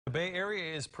The Bay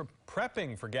Area is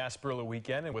prepping for Gasparilla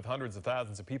weekend, and with hundreds of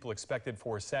thousands of people expected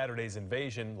for Saturday's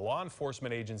invasion, law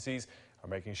enforcement agencies are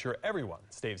making sure everyone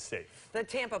stays safe. The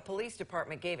Tampa Police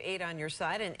Department gave 8 on Your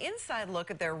Side an inside look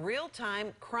at their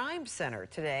real-time crime center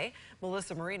today.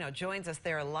 Melissa Marino joins us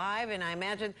there live, and I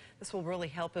imagine this will really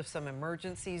help if some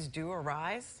emergencies do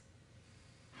arise.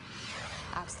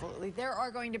 Absolutely. There are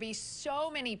going to be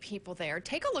so many people there.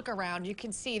 Take a look around. You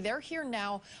can see they're here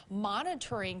now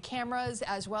monitoring cameras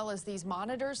as well as these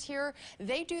monitors here.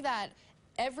 They do that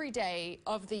every day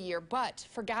of the year, but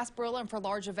for Gasparilla and for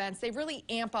large events, they really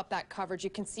amp up that coverage. You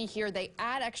can see here they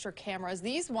add extra cameras.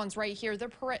 These ones right here,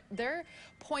 they're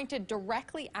pointed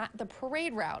directly at the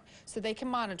parade route so they can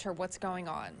monitor what's going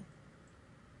on.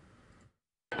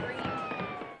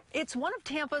 It's one of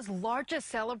Tampa's largest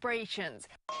celebrations.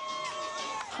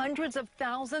 Hundreds of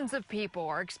thousands of people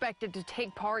are expected to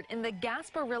take part in the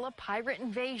Gasparilla pirate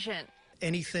invasion.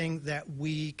 Anything that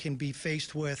we can be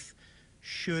faced with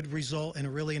should result in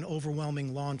an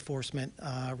overwhelming law enforcement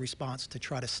response to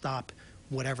try to stop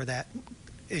whatever that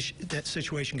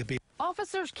situation could be.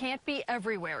 Officers can't be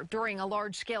everywhere during a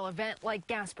large-scale event like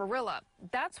Gasparilla.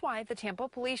 That's why the Tampa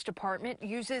Police Department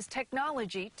uses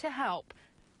technology to help.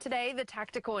 Today, the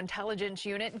Tactical Intelligence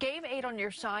Unit gave 8 on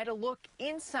Your Side a look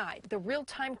inside the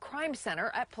real-time crime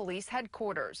center at police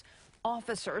headquarters.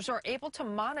 Officers are able to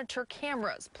monitor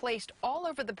cameras placed all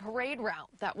over the parade route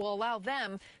that will allow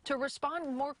them to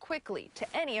respond more quickly to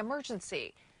any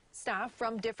emergency. Staff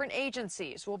from different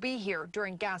agencies will be here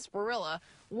during Gasparilla,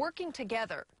 working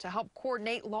together to help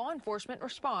coordinate law enforcement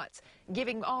response,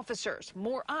 giving officers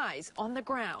more eyes on the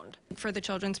ground. For the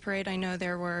Children's Parade, I know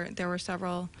there were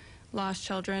several lost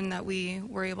children that we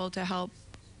were able to help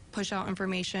push out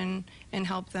information and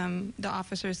help them, the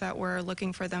officers that were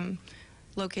looking for them,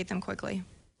 locate them quickly.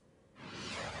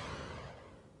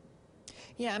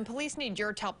 Yeah, and police need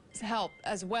your help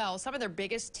as well. Some of their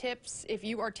biggest tips, if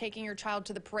you are taking your child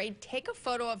to the parade, take a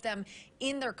photo of them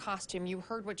in their costume. You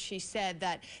heard what she said,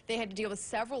 that they had to deal with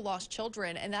several lost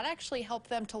children, and that actually helped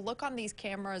them to look on these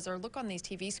cameras or look on these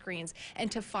TV screens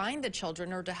and to find the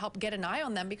children or to help get an eye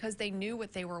on them because they knew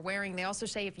what they were wearing. They also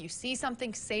say if you see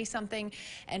something, say something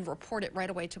and report it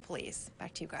right away to police.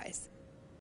 Back to you guys.